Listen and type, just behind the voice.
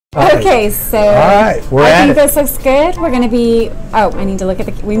Okay, so all right, I think this looks good. We're going to be, I need to look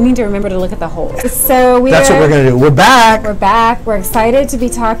at we need to remember to look at the holes. So that's what we're going to do. We're back. We're back. We're excited to be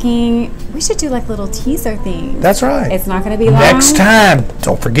talking. We should do like little teaser things. That's right. It's not going to be long. Next time,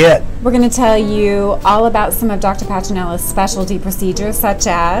 don't forget. We're going to tell you all about some of Dr. Patronella's specialty procedures, such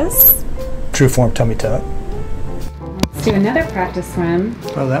as True form tummy tuck. Let's do another practice swim.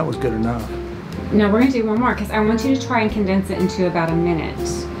 Oh, that was good enough. No, we're going to do one more because I want you to try and condense it into about a minute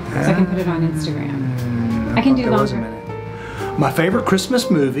so I can put it on Instagram. I can do longer. My favorite Christmas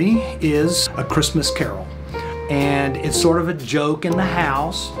movie is A Christmas Carol. And it's sort of a joke in the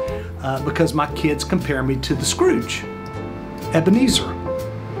house because my kids compare me to the Scrooge, Ebenezer.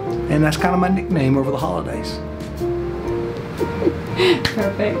 And that's kind of my nickname over the holidays.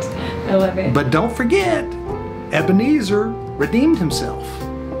 Perfect. I love it. But don't forget, Ebenezer redeemed himself.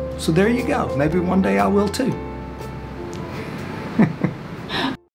 So there you go. Maybe one day I will too.